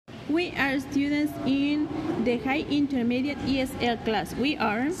We are students in the High Intermediate ESL class. We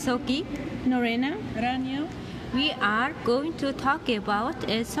are Soki. Norena, Rania. We are going to talk about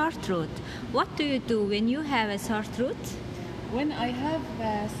a sore throat. What do you do when you have a sore throat? When I have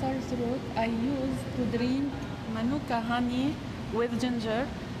a sore throat, I used to drink Manuka honey with ginger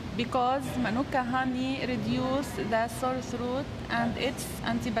because Manuka honey reduces the sore throat and it's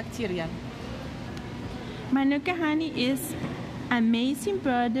antibacterial. Manuka honey is amazing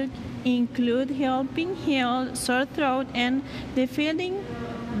product include helping heal sore throat and defeating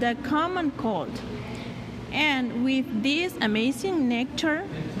the common cold. And with this amazing nectar,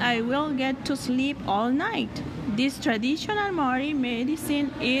 I will get to sleep all night. This traditional Maori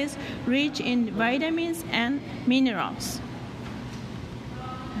medicine is rich in vitamins and minerals.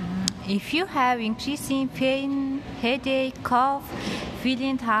 If you have increasing pain, headache, cough,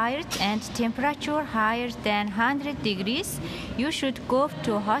 feeling tired, and temperature higher than 100 degrees, you should go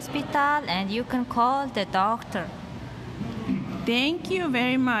to hospital and you can call the doctor. Thank you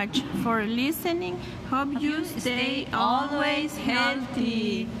very much for listening. Hope you stay always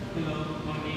healthy.